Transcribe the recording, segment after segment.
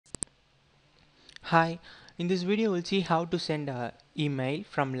Hi, in this video we'll see how to send a email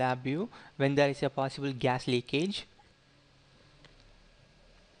from Labview when there is a possible gas leakage.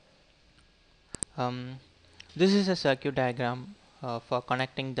 Um, this is a circuit diagram for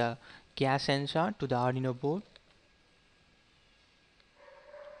connecting the gas sensor to the Arduino board.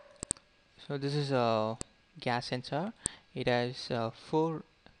 So this is a gas sensor. It has four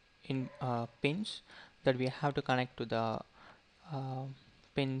pins that we have to connect to the uh,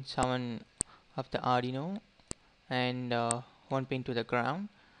 pin 7 of the Arduino, and one pin to the ground,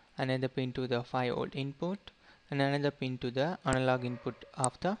 another pin to the 5-volt input, and another pin to the analog input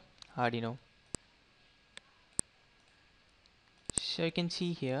of the Arduino. So you can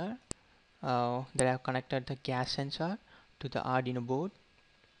see here that I have connected the gas sensor to the Arduino board,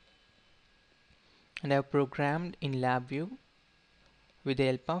 and I have programmed in Labview with the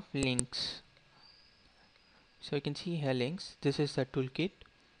help of links. So you can see here links. This is the toolkit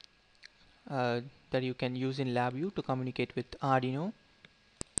uh, that you can use in Labview to communicate with Arduino,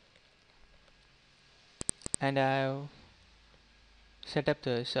 and I have set up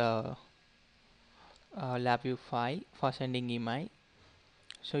this Labview file for sending email.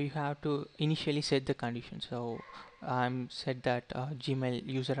 So you have to initially set the condition. So I'm set that Gmail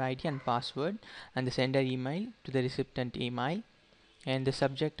user ID and password, and the sender email to the recipient email, and the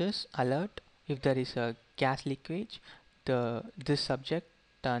subject is alert. If there is a gas leakage, this subject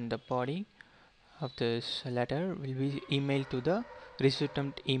and the body of this letter will be emailed to the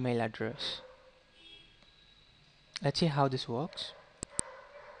recipient email address. Let's see how this works.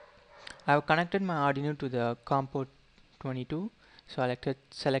 I have connected my Arduino to the COM port 22. So I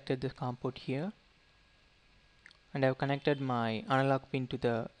selected the COM port here, and I've connected my analog pin to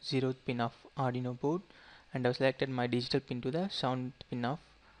the 0th pin of Arduino board, and I've selected my digital pin to the 7th pin of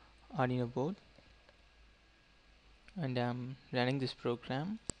Arduino board, and I'm running this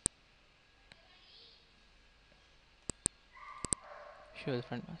program. Show the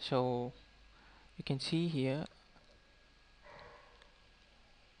front. So you can see here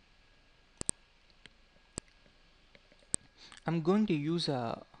I'm going to use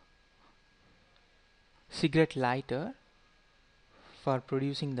a cigarette lighter for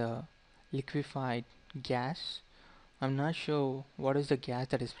producing the liquefied gas. I'm not sure what is the gas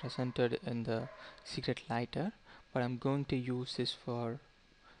that is presented in the cigarette lighter, but I'm going to use this for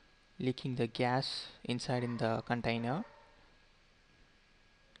leaking the gas inside in the container.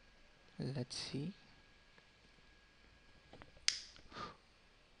 Let's see.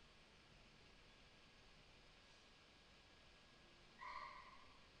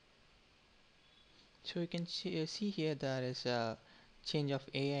 So you can see here there is a change of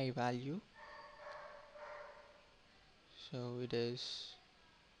AI value. So it is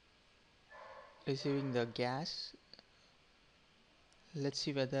receiving the gas. Let's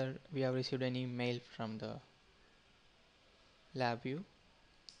see whether we have received any mail from the Labview.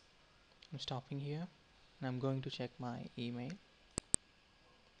 I'm stopping here and I'm going to check my email.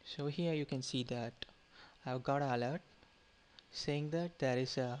 So here you can see that I've got an alert saying that there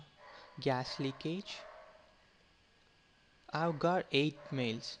is a gas leakage. I've got 8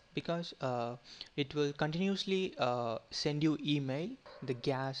 mails because it will continuously send you email. The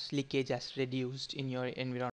gas leakage has reduced in your environment.